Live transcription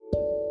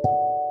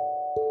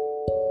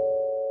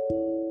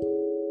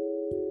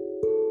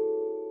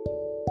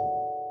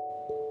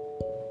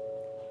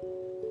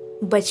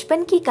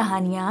बचपन की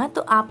कहानियां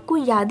तो आपको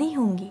याद ही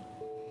होंगी।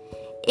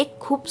 एक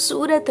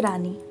खूबसूरत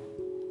रानी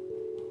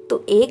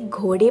तो एक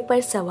घोड़े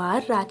पर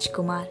सवार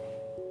राजकुमार,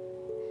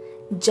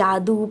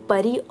 जादू,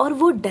 परी और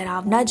वो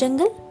डरावना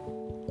जंगल।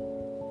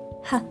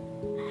 हाँ,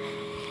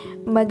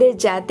 मगर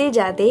जाते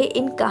जाते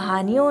इन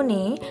कहानियों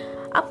ने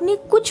अपने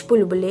कुछ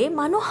बुलबुले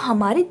मानो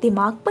हमारे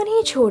दिमाग पर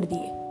ही छोड़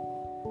दिए,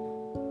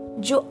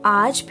 जो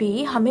आज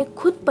भी हमें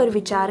खुद पर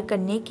विचार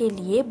करने के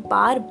लिए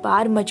बार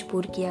बार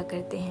मजबूर किया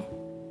करते हैं।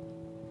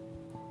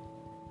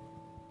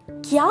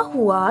 क्या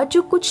हुआ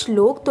जो कुछ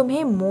लोग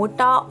तुम्हें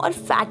मोटा और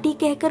फैटी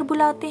कहकर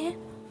बुलाते हैं?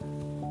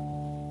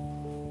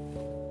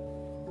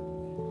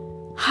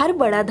 हर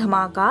बड़ा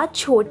धमाका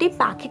छोटे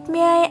पैकेट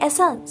में आए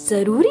ऐसा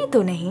जरूरी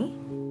तो नहीं।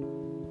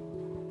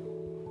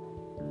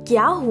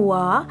 क्या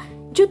हुआ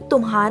जो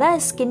तुम्हारा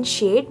स्किन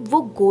शेड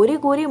वो गोरे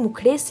गोरे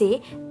मुखड़े से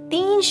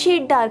 3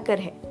 शेड डार्कर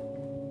है?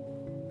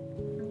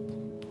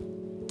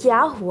 क्या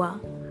हुआ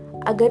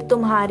अगर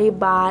तुम्हारे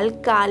बाल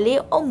काले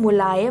और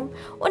मुलायम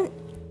उन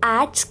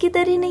एड्स की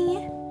तरह नहीं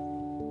है?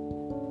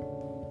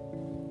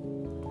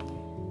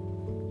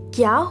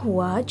 क्या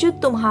हुआ जो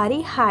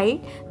तुम्हारी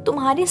हाइट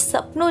तुम्हारे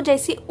सपनों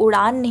जैसी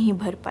उड़ान नहीं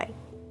भर पाई?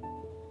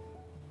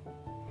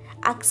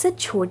 अक्सर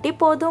छोटे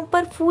पौधों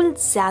पर फूल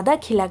ज्यादा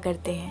खिला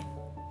करते हैं।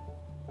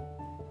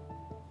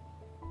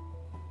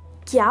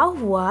 क्या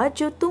हुआ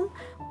जो तुम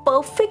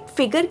परफेक्ट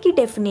फिगर की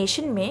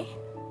डेफिनेशन में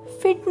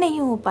फिट नहीं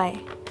हो पाए?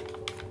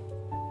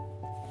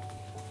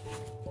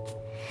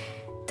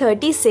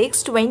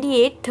 36,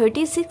 28,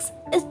 36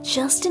 is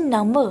just a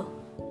number.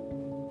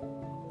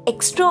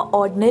 Extra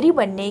ordinary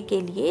बनने के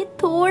लिए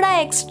थोड़ा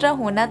एक्स्ट्रा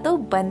होना तो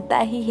बनता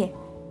ही है।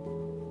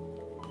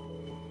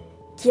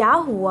 क्या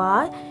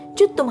हुआ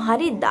जो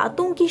तुम्हारे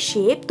दांतों की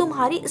शेप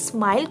तुम्हारी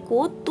स्माइल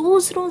को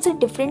दूसरों से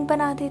डिफरेंट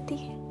बना देती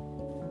है?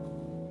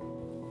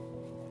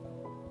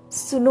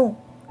 सुनो,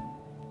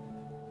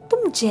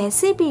 तुम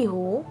जैसे भी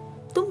हो,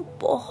 तुम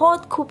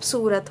बहुत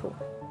खूबसूरत हो,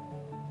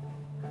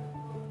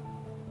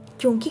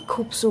 क्योंकि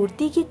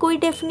खूबसूरती की कोई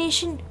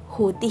डेफिनेशन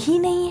होती ही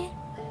नहीं है।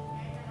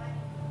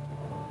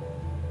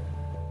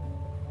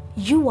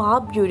 You are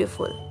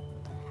beautiful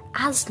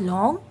as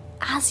long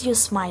as you're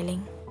smiling.